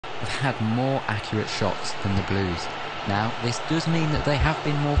have had more accurate shots than the Blues. Now, this does mean that they have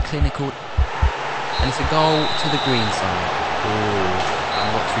been more clinical, and it's a goal to the green side. Ooh,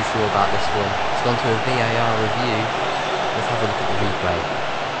 I'm not too sure about this one. It's gone to a VAR review. Let's have a look at the replay.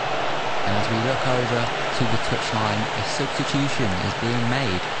 And as we look over to the touchline, a substitution is being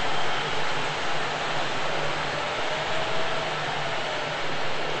made.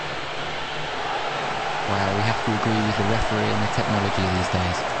 Well, we have to agree with the referee and the technology these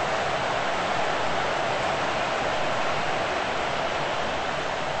days.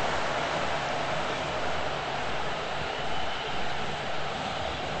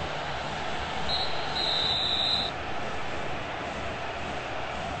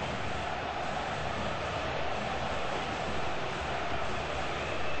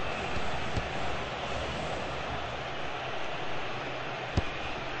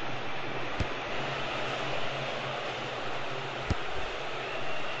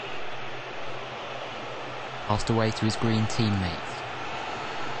 Passed away to his green teammates.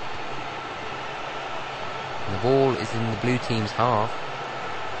 And the ball is in the blue team's half.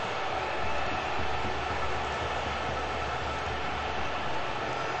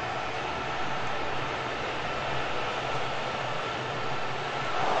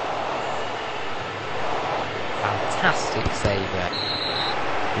 Fantastic save there.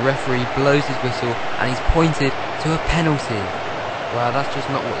 The referee blows his whistle and he's pointed to a penalty. Well, that's just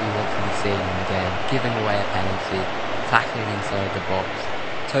not what you want to be seeing in the game. Giving away a penalty, tackling inside the box,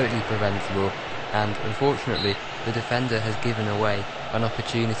 totally preventable, and unfortunately the defender has given away an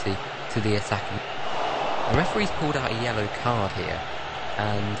opportunity to the attacking. The referee's pulled out a yellow card here,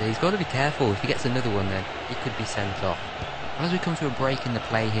 and he's got to be careful. If he gets another one then he could be sent off. And as we come to a break in the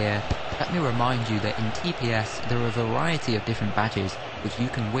play here, let me remind you that in TPS there are a variety of different badges which you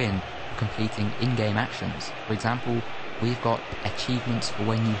can win for completing in-game actions. For example, we've got achievements for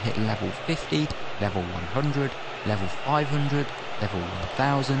when you hit level 50, level 100, level 500, level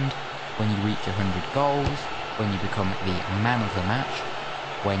 1000, when you reach 100 goals, when you become the man of the match,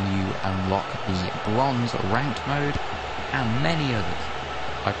 when you unlock the bronze ranked mode, and many others.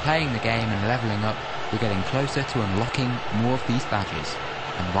 By playing the game and leveling up, you're getting closer to unlocking more of these badges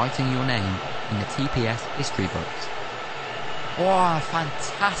and writing your name in the TPS history books. Oh,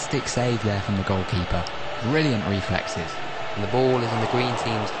 fantastic save there from the goalkeeper. Brilliant reflexes. And the ball is in the green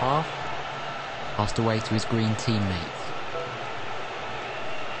team's half. Passed away to his green teammates.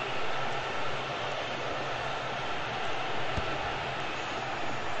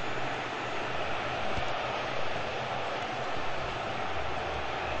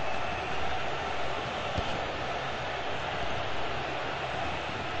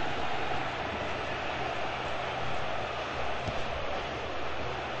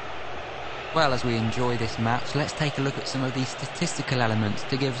 Well, as we enjoy this match, let's take a look at some of these statistical elements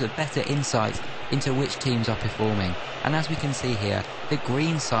to give us a better insight into which teams are performing. And as we can see here, the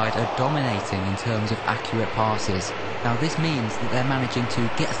green side are dominating in terms of accurate passes. Now this means that they're managing to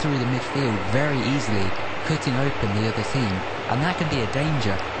get through the midfield very easily, cutting open the other team, and that can be a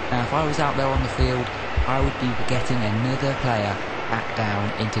danger. Now if I was out there on the field, I would be getting another player back down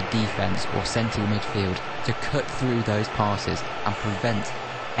into defence or central midfield to cut through those passes and prevent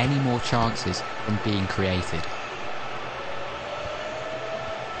any more chances from being created.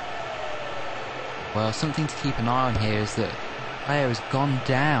 Well, something to keep an eye on here is that the player has gone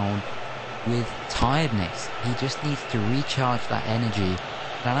down with tiredness. He just needs to recharge that energy.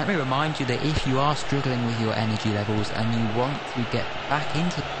 Now let me remind you that if you are struggling with your energy levels and you want to get back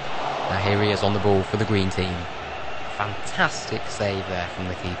into... Now here he is on the ball for the green team. Fantastic save there from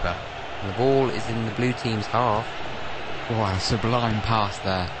the keeper. And the ball is in the blue team's half. Wow, sublime pass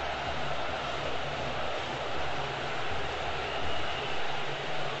there.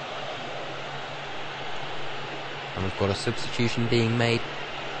 And we've got a substitution being made.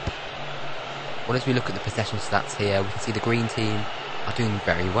 Well, as we look at the possession stats here, we can see the green team are doing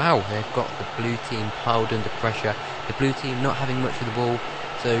very well. They've got the blue team piled under pressure. The blue team not having much of the ball.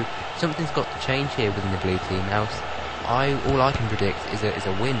 So something's got to change here within the blue team. Now, all I can predict is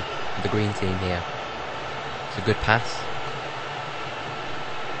a win for the green team here. It's a good pass.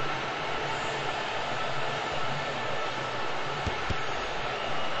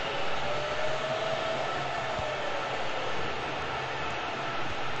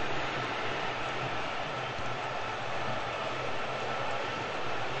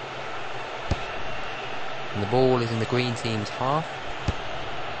 And the ball is in the green team's half.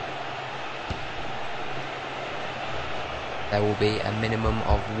 There will be a minimum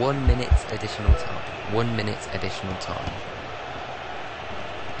of 1 minute additional time. 1 minute additional time.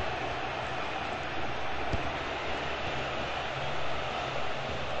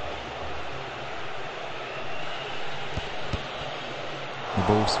 The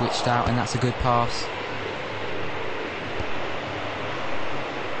ball switched out, and that's a good pass.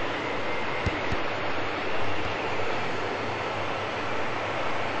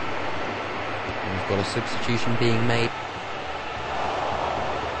 And we've got a substitution being made.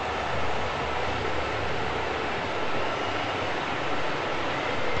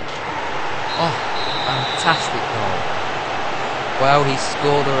 Oh, fantastic goal. Well, he's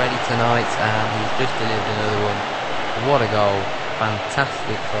scored already tonight and he's just delivered another one. What a goal.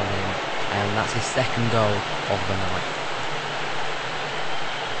 Fantastic from him. And that's his second goal of the night.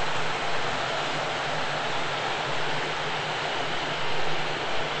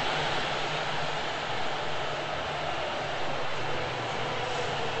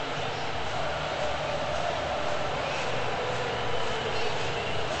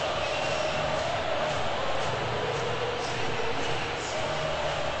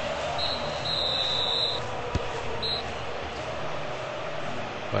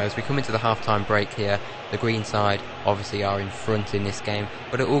 Well, as we come into the half-time break here, the green side obviously are in front in this game,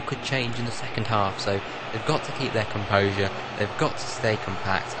 but it all could change in the second half, so they've got to keep their composure, they've got to stay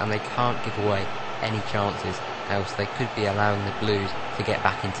compact, and they can't give away any chances, else they could be allowing the Blues to get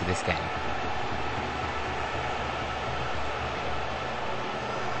back into this game.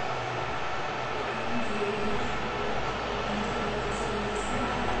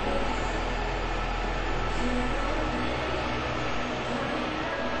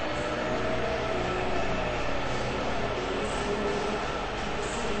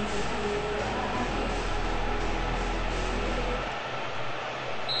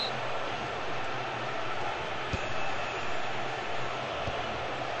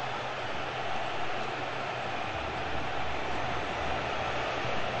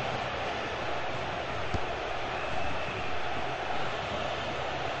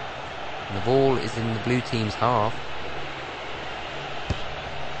 And the ball is in the blue team's half.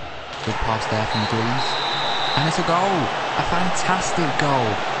 Good pass there from the Greens. And it's a goal! A fantastic goal!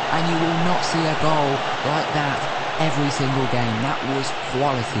 And you will not see a goal like that every single game. That was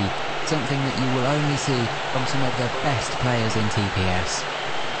quality. Something that you will only see from some of the best players in TPS.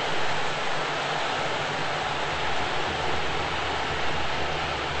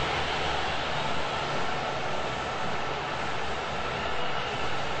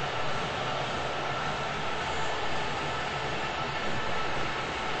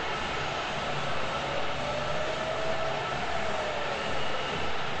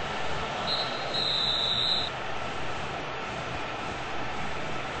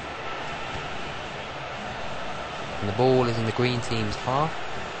 And the ball is in the green team's half.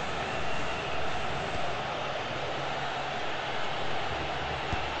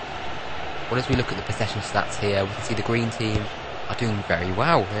 Well, as we look at the possession stats here, we can see the green team are doing very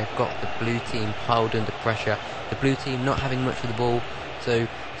well. They've got the blue team piled under pressure, the blue team not having much of the ball, so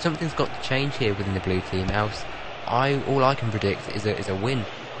something's got to change here within the blue team, else all I can predict is a win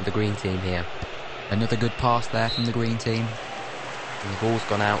for the green team here. Another good pass there from the green team. And the ball's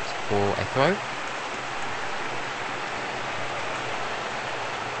gone out for a throw.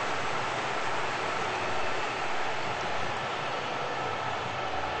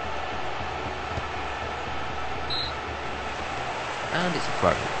 And it's a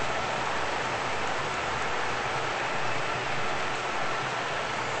throw.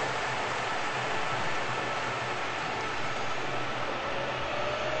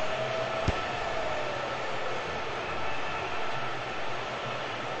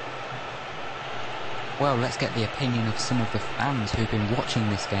 Well, let's get the opinion of some of the fans who've been watching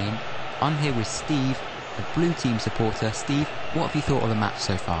this game. I'm here with Steve, a blue team supporter. Steve, what have you thought of the match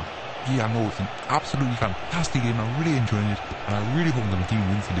so far? Yeah, no, it's an absolutely fantastic game. I'm really enjoying it, and I really hope that my team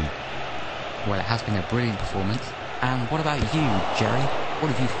wins today. Well, it has been a brilliant performance. And what about you, Jerry?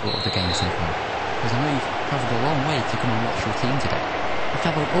 What have you thought of the game so far? Because I know you've travelled a long way to come and watch your team today. I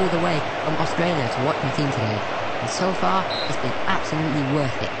travelled all the way from Australia to watch my team today, and so far it's been absolutely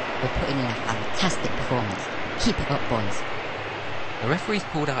worth it. We're putting in a fantastic performance. Keep it up, boys. The referee's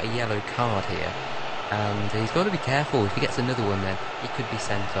pulled out a yellow card here, and he's got to be careful. If he gets another one, then he could be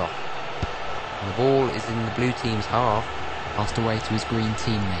sent off. And the ball is in the blue team's half. Passed away to his green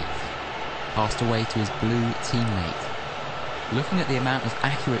teammate. Passed away to his blue teammate. Looking at the amount of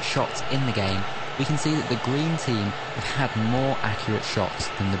accurate shots in the game, we can see that the green team have had more accurate shots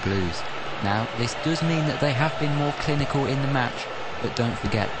than the blues. Now, this does mean that they have been more clinical in the match, but don't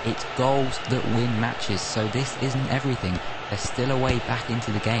forget, it's goals that win matches, so this isn't everything. There's still a way back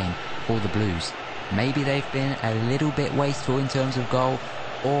into the game for the blues. Maybe they've been a little bit wasteful in terms of goal,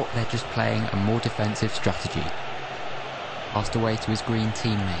 or they're just playing a more defensive strategy. Passed away to his green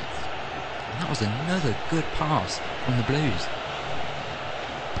teammate. And that was another good pass from the blues.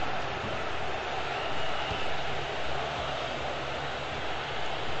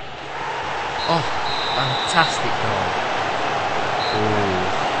 Oh, fantastic goal. Oh,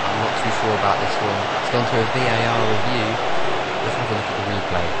 I'm not too sure about this one. It's gone through a VAR review. Let's have a look at the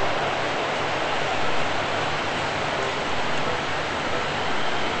replay.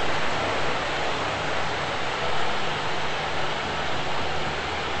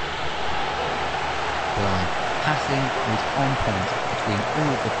 Passing was on point between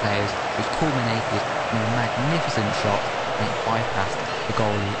all of the players, which culminated in a magnificent shot and it bypassed the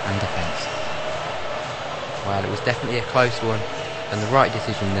goalie and defence. Well, it was definitely a close one, and the right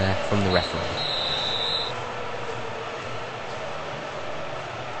decision there from the referee.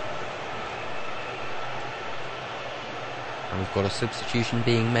 And we've got a substitution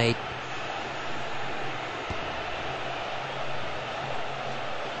being made.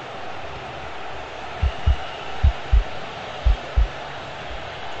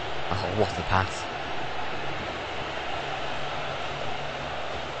 Oh, what a pass.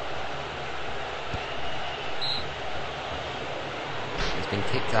 It's been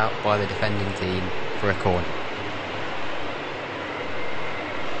kicked out by the defending team for a corner.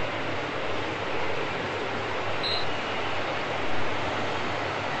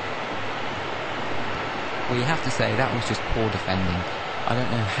 Well, you have to say that was just poor defending. I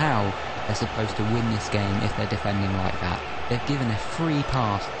don't know how they're supposed to win this game if they're defending like that. They've given a free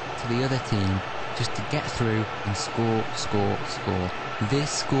pass to the other team just to get through and score.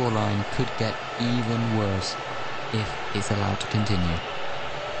 This scoreline could get even worse if it's allowed to continue.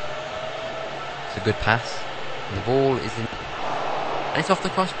 It's a good pass. And the ball is in, and it's off the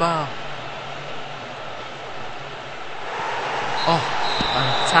crossbar. Oh,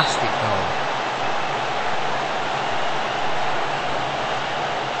 fantastic goal.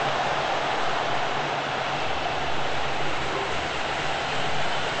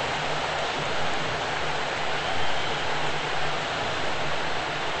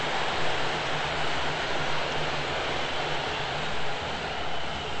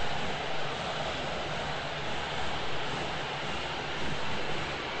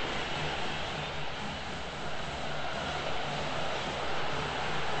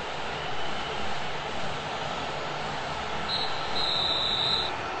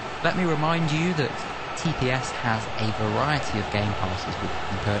 Let me remind you that TPS has a variety of game passes which you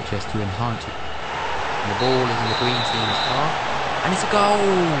can purchase to enhance it. And the ball is in the green team's half, and it's a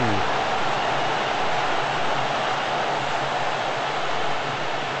goal!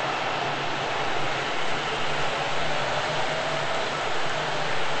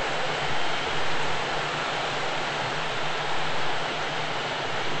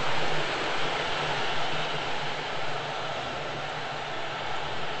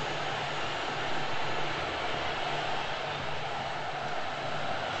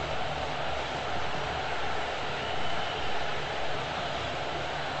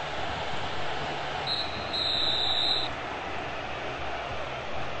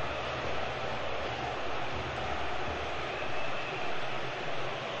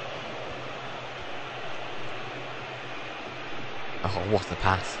 Oh, what a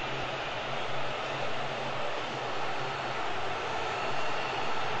pass.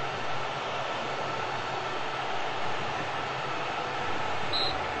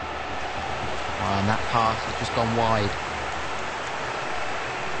 Oh, and that pass has just gone wide.